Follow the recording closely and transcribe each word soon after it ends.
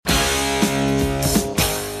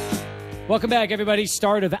Welcome back, everybody.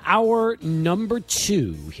 Start of hour number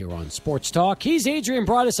 2 here on Sports Talk. He's Adrian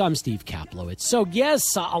Broadus. I'm Steve Kaplowitz. So,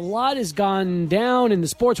 yes, a lot has gone down in the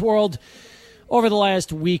sports world over the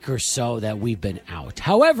last week or so that we've been out.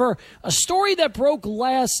 However, a story that broke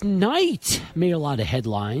last night made a lot of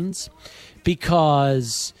headlines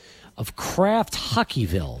because of Kraft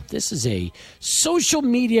Hockeyville. This is a social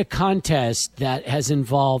media contest that has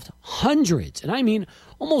involved hundreds, and I mean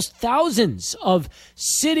almost thousands of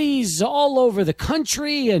cities all over the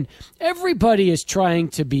country, and everybody is trying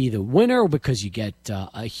to be the winner because you get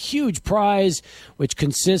a huge prize, which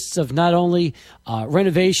consists of not only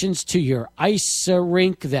renovations to your ice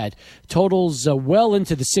rink that totals well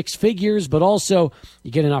into the six figures, but also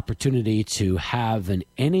you get an opportunity to have an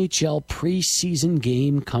NHL preseason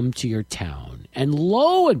game come to your town. And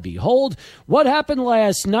lo and behold, what happened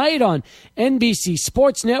last night on NBC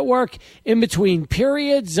Sports Network in between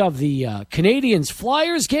periods of the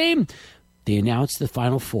Canadiens-Flyers game, they announced the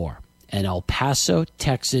Final Four. And El Paso,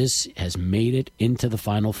 Texas has made it into the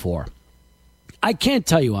Final Four. I can't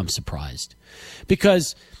tell you I'm surprised,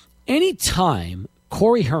 because anytime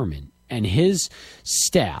Cory Herman and his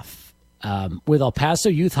staff with El Paso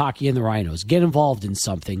Youth Hockey and the Rhinos get involved in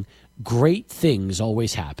something, great things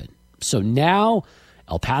always happen. So now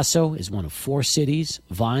El Paso is one of 4 cities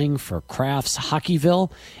vying for Kraft's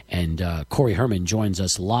Hockeyville, and Cory Herman joins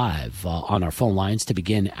us live on our phone lines to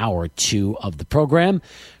begin hour 2 of the program.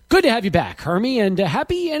 Good to have you back, Hermie, and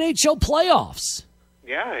happy NHL playoffs.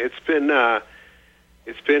 Yeah, it's been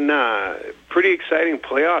pretty exciting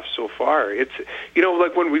playoffs so far. It's,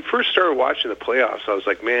 like when we first started watching the playoffs, I was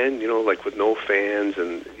like, man, like with no fans,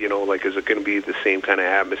 and like, is it going to be the same kind of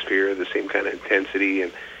atmosphere, the same kind of intensity?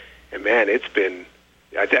 And man, it's been.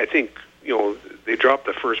 I think they dropped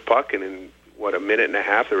the first puck, and in a minute and a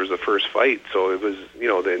half there was the first fight. So it was,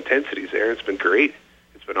 the intensity's there. It's been great.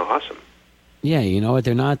 It's been awesome. Yeah, you know what?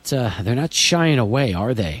 They're not shying away,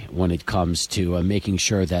 are they, when it comes to making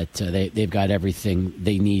sure that they've got everything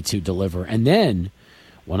they need to deliver. And then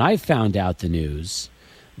when I found out the news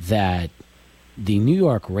that the New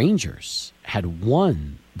York Rangers had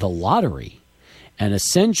won the lottery and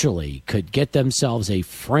essentially could get themselves a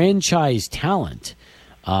franchise talent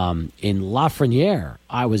in Lafreniere,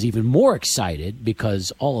 I was even more excited,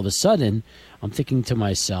 because all of a sudden I'm thinking to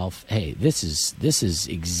myself, hey, this is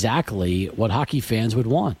exactly what hockey fans would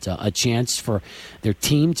want, a chance for their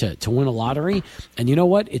team to win a lottery. And you know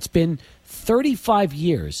what? It's been 35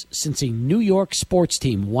 years since a New York sports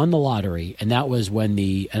team won the lottery, and that was when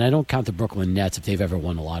and I don't count the Brooklyn Nets if they've ever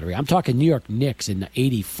won a lottery. I'm talking New York Knicks in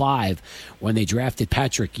 '85 when they drafted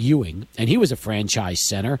Patrick Ewing, and he was a franchise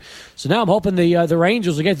center. So now I'm hoping the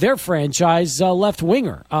Rangers will get their franchise left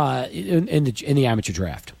winger in the amateur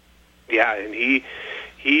draft. Yeah, and he's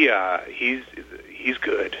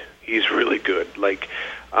good. He's really good. Like,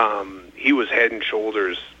 he was head and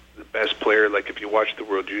shoulders the best player. Like, if you watch the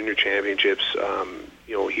World Junior Championships,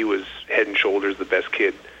 he was head and shoulders the best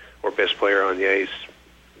kid or best player on the ice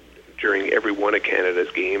during every one of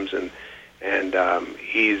Canada's games, and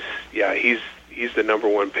he's the number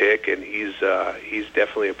one pick, and he's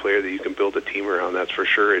definitely a player that you can build a team around. That's for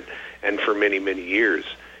sure, and for many, many years.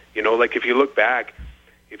 Like if you look back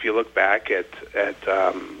at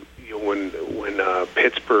when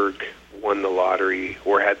Pittsburgh won the lottery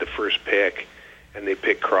or had the first pick, and they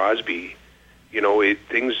picked Crosby,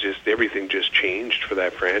 everything just changed for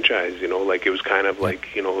that franchise. Like, it was kind of like,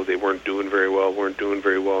 they weren't doing very well,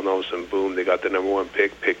 and all of a sudden, boom, they got the number one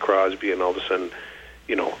pick Crosby, and all of a sudden,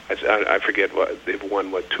 I forget what they've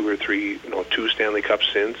won, 2 or 3, 2 Stanley Cups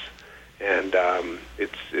since, and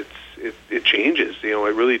it changes.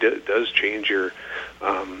 It really does change your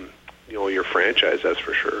franchise. That's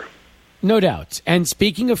for sure. No doubt. And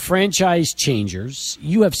speaking of franchise changers,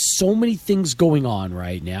 you have so many things going on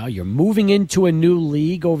right now. You're moving into a new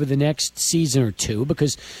league over the next season or two,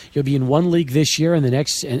 because you'll be in one league this year and the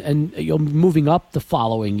next, and you'll be moving up the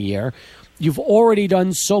following year. You've already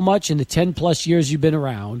done so much in the 10-plus years you've been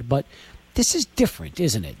around, but this is different,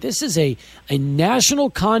 isn't it? This is a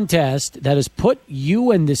national contest that has put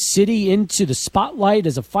you and the city into the spotlight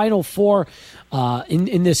as a Final Four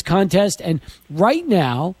in this contest. And right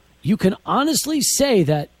now, you can honestly say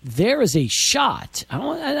that there is a shot. I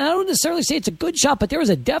don't necessarily say it's a good shot, but there is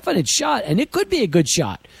a definite shot, and it could be a good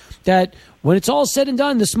shot, that when it's all said and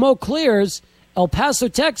done, the smoke clears, El Paso,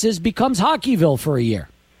 Texas becomes Hockeyville for a year.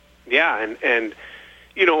 Yeah, and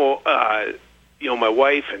my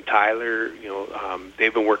wife and Tyler,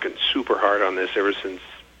 they've been working super hard on this ever since,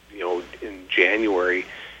 in January.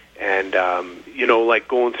 And, like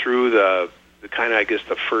going through the kind of, I guess,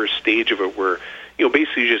 the first stage of it where,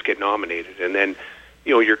 basically you just get nominated. And then,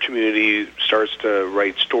 your community starts to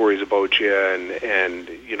write stories about you and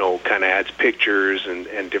kind of adds pictures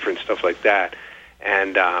and different stuff like that.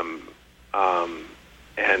 And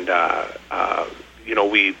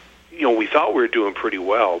we thought we were doing pretty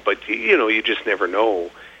well, but you just never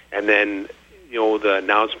know. And then the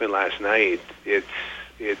announcement last night, it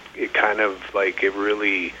kind of like it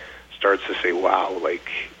really starts to say, wow, like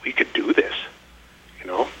we could do this,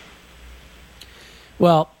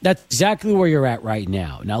 Well, that's exactly where you're at right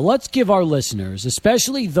now. Now, let's give our listeners,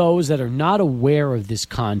 especially those that are not aware of this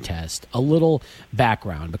contest, a little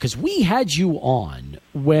background, because we had you on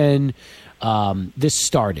when this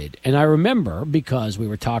started. And I remember because we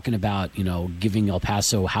were talking about, giving El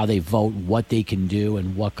Paso how they vote, what they can do,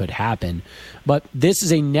 and what could happen. But this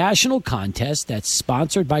is a national contest that's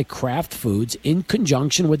sponsored by Kraft Foods in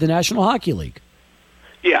conjunction with the National Hockey League.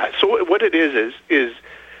 Yeah, so what it is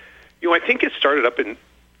I think it started up in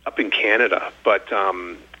Canada, but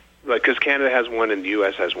because Canada has one and the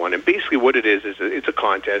U.S. has one, and basically what it is it's a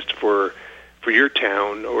contest for your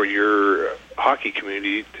town or your hockey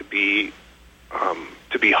community to be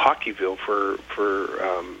Hockeyville for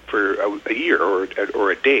a year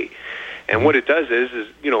or a day. And what it does is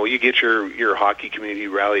you get your hockey community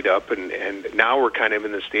rallied up, and now we're kind of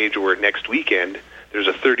in the stage where next weekend there's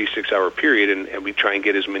a 36-hour period, and we try and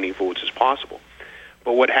get as many votes as possible.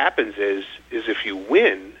 But what happens is if you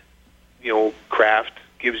win, Kraft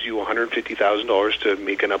gives you $150,000 to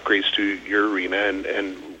make an upgrades to your arena,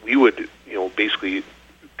 and we would, basically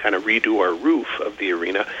kind of redo our roof of the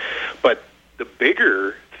arena. But the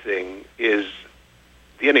bigger thing is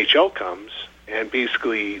the NHL comes and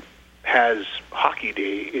basically has hockey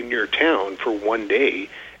day in your town for one day,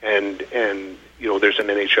 and there's an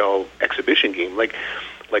NHL exhibition game. Like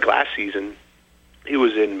last season, it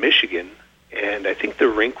was in Michigan. And I think the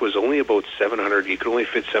rink was only about 700. You could only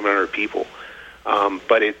fit 700 people.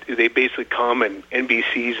 But they basically come, and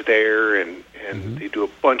NBC's there, and they do a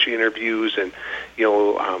bunch of interviews, and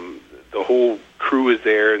the whole crew is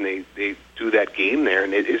there, and they do that game there,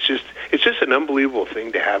 and it's just an unbelievable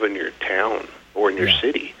thing to have in your town or in your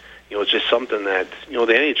city. It's just something that the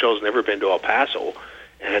NHL's never been to El Paso,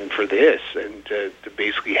 and for this, and to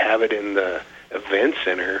basically have it in the event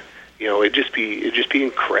center. It'd just be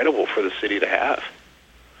incredible for the city to have.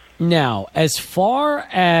 Now, as far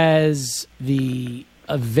as the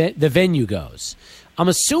venue goes, I'm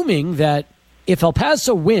assuming that if El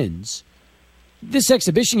Paso wins, this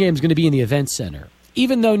exhibition game is going to be in the event center.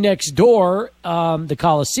 Even though next door, the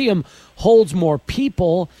Coliseum holds more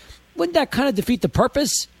people, wouldn't that kind of defeat the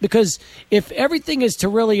purpose? Because if everything is to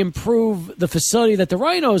really improve the facility that the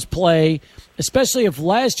Rhinos play, especially if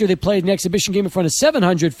last year they played an exhibition game in front of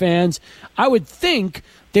 700 fans, I would think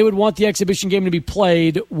they would want the exhibition game to be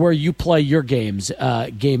played where you play your games,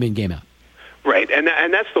 game in, game out. Right, and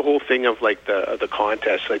that's the whole thing of like the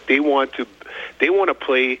contest. Like they want to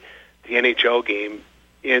play the NHL game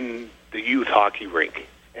in the youth hockey rink,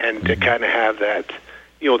 and to kind of have that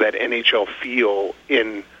that NHL feel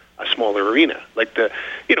in a smaller arena, like the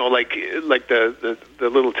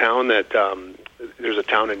little town that there's a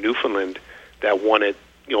town in Newfoundland that won it.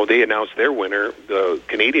 They announced their winner, the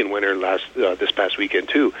Canadian winner, this past weekend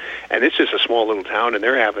too, and it's just a small little town, and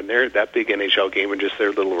they're having that big NHL game in just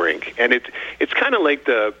their little rink, and it's kind of like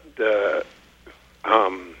it's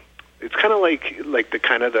kind of like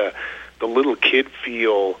the little kid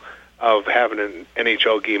feel of having an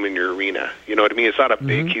NHL game in your arena. You know what I mean? It's not a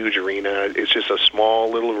big, huge arena. It's just a small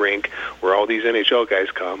little rink where all these NHL guys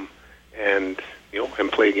come and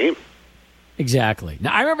play a game. Exactly.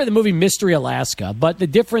 Now, I remember the movie Mystery Alaska, but the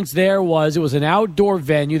difference there was it was an outdoor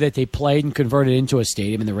venue that they played and converted into a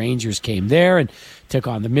stadium, and the Rangers came there and took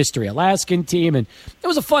on the Mystery Alaskan team, and it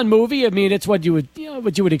was a fun movie. I mean, it's what you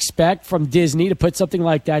would expect from Disney to put something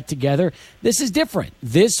like that together. This is different.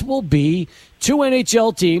 This will be two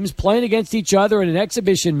NHL teams playing against each other in an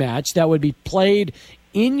exhibition match that would be played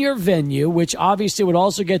in your venue, which obviously would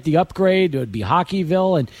also get the upgrade. It would be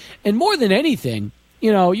Hockeyville, and more than anything,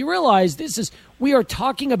 you realize we are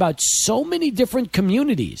talking about so many different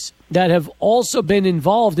communities that have also been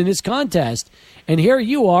involved in this contest. And here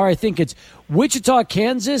you are, I think it's Wichita,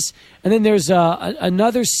 Kansas, and then there's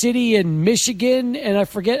another city in Michigan, and I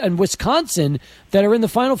forget, and Wisconsin that are in the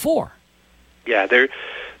Final Four. Yeah, there's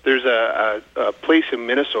a place in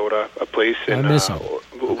Minnesota, a place in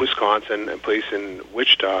Wisconsin, a place in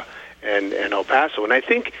Wichita, and El Paso. And I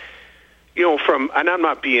think, and I'm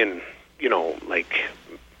not being like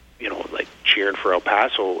cheering for El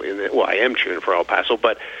Paso. I am cheering for El Paso,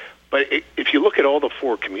 but if you look at all the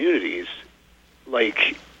four communities,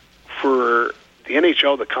 like for the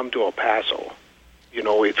NHL to come to El Paso,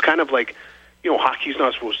 it's kind of like hockey's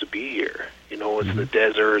not supposed to be here. It's the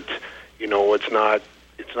desert.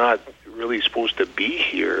 It's not really supposed to be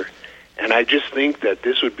here. And I just think that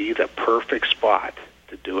this would be the perfect spot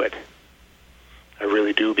to do it. I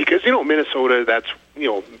really do, because Minnesota, that's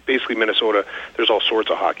basically Minnesota. There's all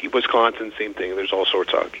sorts of hockey. Wisconsin, same thing. There's all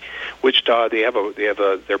sorts of hockey. Wichita, they have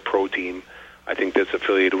their pro team. I think that's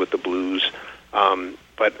affiliated with the Blues.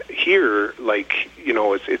 But here,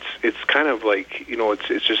 it's kind of like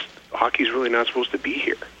it's just hockey's really not supposed to be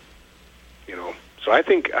here. So I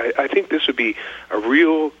think this would be a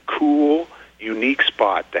real cool, unique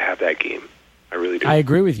spot to have that game. I really do. I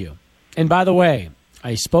agree with you. And by the way,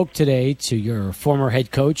 I spoke today to your former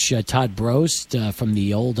head coach, Todd Brost, from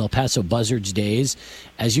the old El Paso Buzzards days.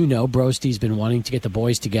 As you know, Brosty's been wanting to get the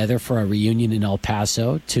boys together for a reunion in El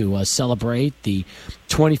Paso to celebrate the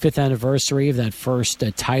 25th anniversary of that first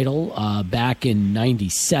title back in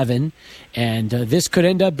 '97. And this could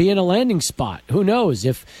end up being a landing spot. Who knows?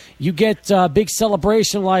 If you get a big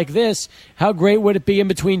celebration like this, how great would it be in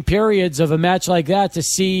between periods of a match like that to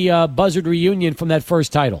see a Buzzard reunion from that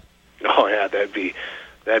first title? Oh, yeah, that'd be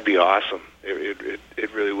awesome.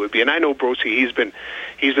 It really would be. And I know Brosey, he's been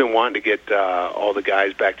wanting to get all the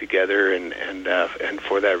guys back together and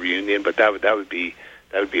for that reunion. But that would be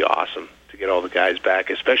awesome to get all the guys back,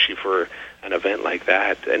 especially for an event like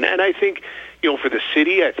that. And I think for the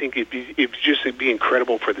city, I think it'd be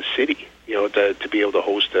incredible for the city, to be able to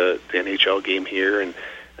host the NHL game here and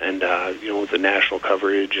with the national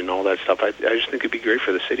coverage and all that stuff. I just think it'd be great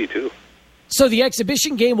for the city too. So the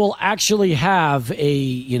exhibition game will actually have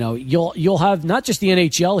you'll have not just the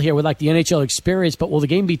NHL here with like the NHL experience, but will the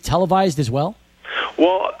game be televised as well?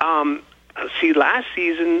 Well, see, last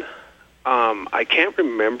season I can't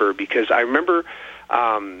remember, because I remember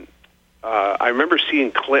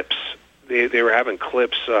seeing clips. They were having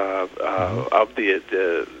clips of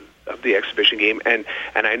the exhibition game, and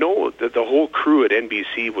I know that the whole crew at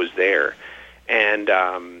NBC was there, and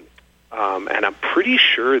I'm pretty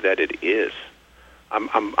sure that it is.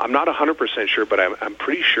 I'm not 100% sure, but I'm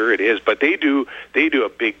pretty sure it is. But they do a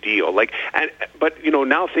big deal. But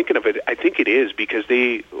now thinking of it, I think it is, because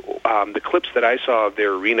the clips that I saw of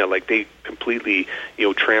their arena, they completely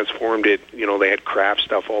transformed it. They had craft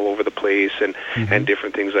stuff all over the place and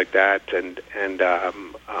different things like that.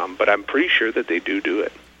 But I'm pretty sure that they do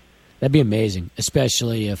it. That'd be amazing,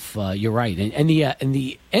 especially if you're right. And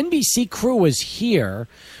the NBC crew was here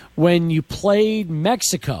when you played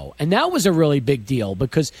Mexico, and that was a really big deal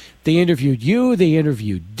because they interviewed you, they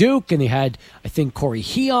interviewed Duke, and they had, I think, Cory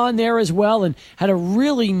Herman there as well, and had a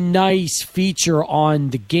really nice feature on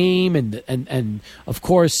the game, and of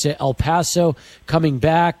course El Paso coming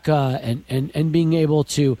back and being able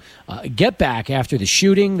to get back after the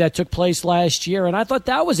shooting that took place last year, and I thought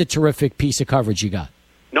that was a terrific piece of coverage you got.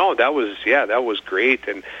 No, that was great,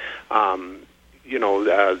 and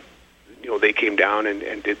they came down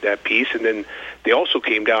and did that piece, and then they also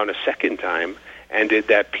came down a second time and did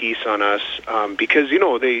that piece on us because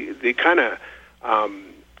they kind of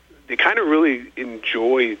really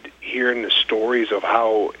enjoyed hearing the stories of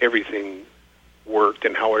how everything worked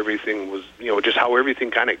and how everything was, just how everything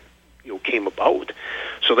kind of came about.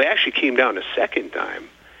 So they actually came down a second time.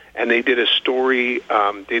 And they did a story.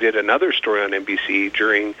 They did another story on NBC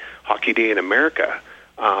during Hockey Day in America,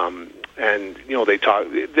 and they talked.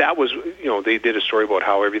 That was they did a story about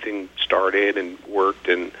how everything started and worked,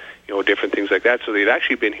 and different things like that. So they'd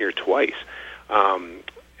actually been here twice,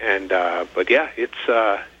 but yeah,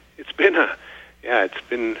 it's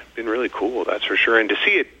been really cool. That's for sure. And to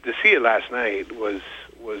see it last night was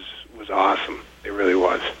awesome. It really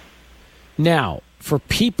was. Now, for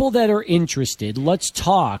people that are interested, let's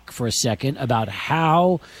talk for a second about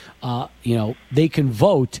how they can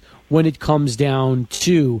vote when it comes down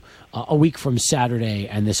to a week from Saturday,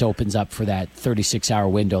 and this opens up for that 36-hour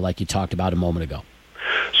window like you talked about a moment ago.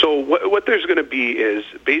 So what there's going to be is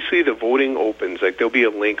basically the voting opens. There'll be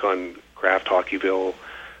a link on Craft Hockeyville.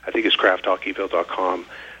 I think it's crafthockeyville.com.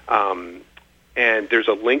 And there's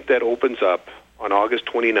a link that opens up on August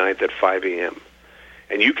 29th at 5 a.m.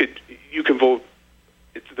 And you can vote.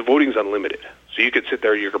 The voting's unlimited, so you could sit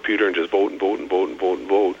there at your computer and just vote and vote and vote and vote and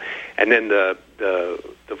vote. And then the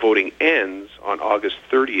voting ends on August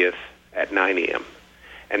 30th at 9 a.m.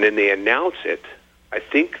 And then they announce it. I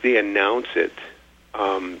think they announce it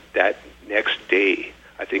that next day.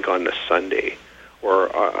 I think on the Sunday,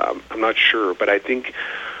 or I'm not sure, but I think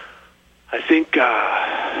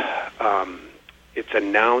it's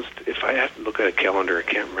announced. If I have to look at a calendar, I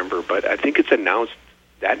can't remember, but I think it's announced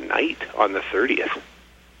that night on the 30th.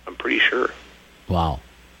 I'm pretty sure. Wow.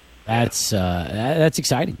 That's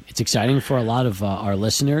exciting. It's exciting for a lot of our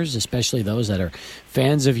listeners, especially those that are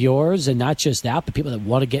fans of yours, and not just that, but people that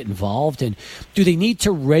want to get involved. And do they need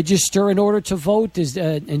to register in order to vote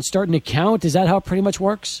and start an account? Is that how it pretty much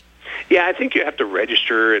works? Yeah, I think you have to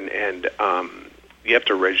register, and you have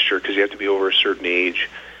to register because you have to be over a certain age.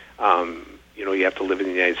 You have to live in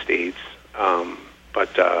the United States.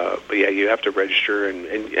 But yeah, you have to register,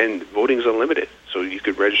 and voting's unlimited. So you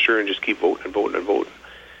could register and just keep voting and voting and voting.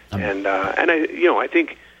 And I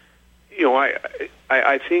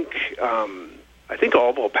think all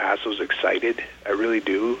of El Paso's excited. I really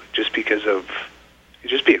do, just because of it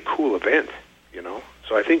just be a cool event,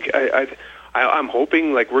 So I think I'm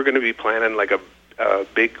hoping, like, we're going to be planning like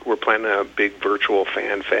we're planning a big virtual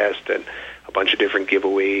fan fest and a bunch of different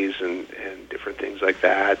giveaways and different things like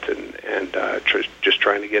that, and just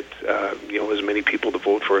trying to get as many people to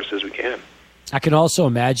vote for us as we can. I can also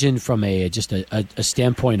imagine from a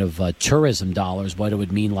standpoint of tourism dollars what it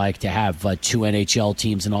would mean like to have two NHL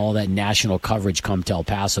teams and all that national coverage come to El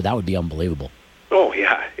Paso. That would be unbelievable. Oh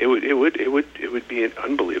yeah, it would be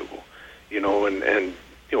unbelievable, and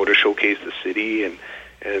to showcase the city and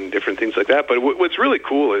different things like that. But what's really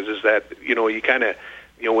cool is that you kind of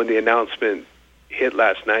when the announcement hit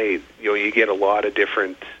last night, you get a lot of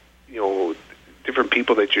different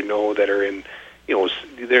people that are in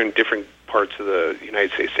they're in different parts of the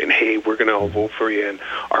United States saying, "Hey, we're going to all vote for you, and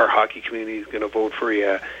our hockey community is going to vote for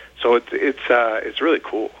you." So it's really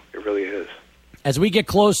cool. It really is. As we get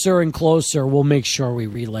closer and closer, we'll make sure we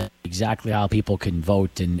relay exactly how people can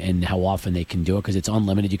vote and how often they can do it, because it's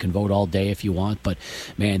unlimited. You can vote all day if you want. But,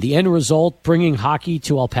 man, the end result, bringing hockey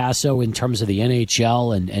to El Paso in terms of the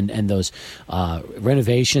NHL and those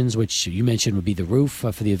renovations, which you mentioned would be the roof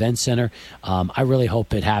for the event center, I really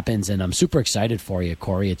hope it happens. And I'm super excited for you,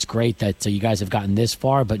 Cory. It's great that you guys have gotten this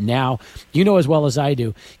far. But now, as well as I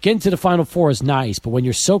do, getting to the Final Four is nice. But when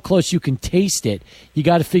you're so close you can taste it, you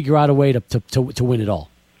got to figure out a way to win it all.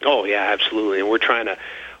 Oh yeah, absolutely. And we're trying to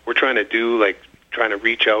trying to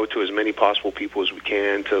reach out to as many possible people as we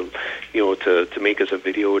can to make us a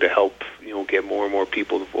video to help get more and more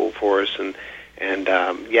people to vote for us, and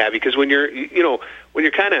because when you're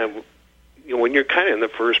kind of in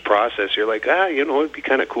the first process, you're like, it'd be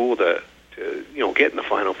kind of cool to get in the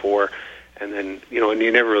Final Four. And then, and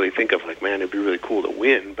you never really think of, like, man, it'd be really cool to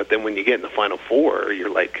win. But then when you get in the Final Four, you're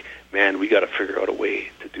like, man, we got to figure out a way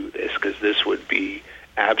to do this, because this would be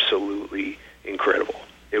absolutely incredible.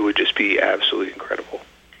 It would just be absolutely incredible.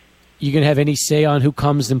 You going to have any say on who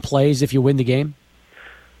comes and plays if you win the game?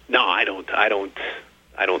 No, I don't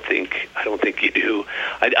think you do.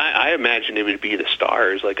 I imagine it would be the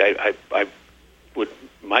Stars. Like,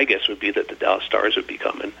 my guess would be that the Dallas Stars would be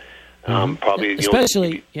coming. Probably,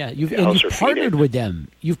 especially, you've partnered with them.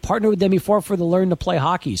 You've partnered with them before for the Learn to Play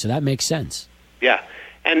Hockey, so that makes sense. Yeah,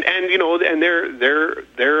 and they're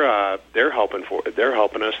helping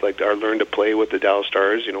us, like our Learn to Play with the Dallas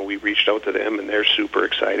Stars. We reached out to them, and they're super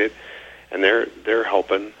excited, and they're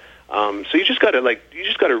helping. So you just got to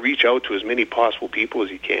reach out to as many possible people as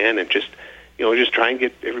you can, and just try and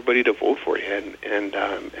get everybody to vote for you, and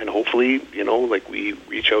hopefully we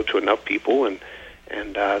reach out to enough people and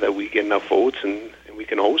that we get enough votes and we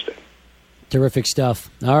can host it. Terrific stuff.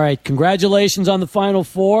 All right, congratulations on the Final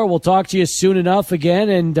Four. We'll talk to you soon enough again,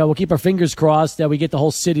 and we'll keep our fingers crossed that we get the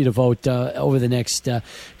whole city to vote over the next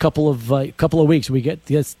couple of weeks.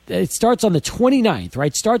 It starts on the 29th,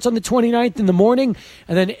 right? Starts on the 29th in the morning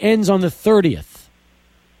and then ends on the 30th.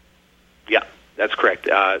 Yeah, that's correct.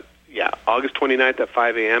 August 29th at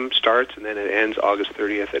 5 a.m. starts, and then it ends August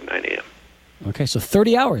 30th at 9 a.m. Okay, so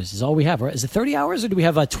 30 hours is all we have, right? Is it 30 hours, or do we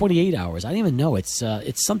have 28 hours? I don't even know. It's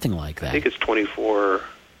something like that. I think it's 28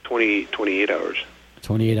 hours.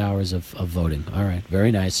 28 hours of voting. All right,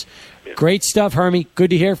 very nice. Yeah. Great stuff, Hermie.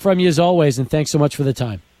 Good to hear from you as always, and thanks so much for the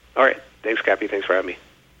time. All right. Thanks, Cappy. Thanks for having me.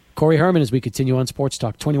 Cory Herman as we continue on Sports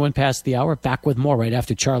Talk. 21 past the hour. Back with more right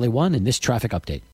after Charlie 1 in this traffic update.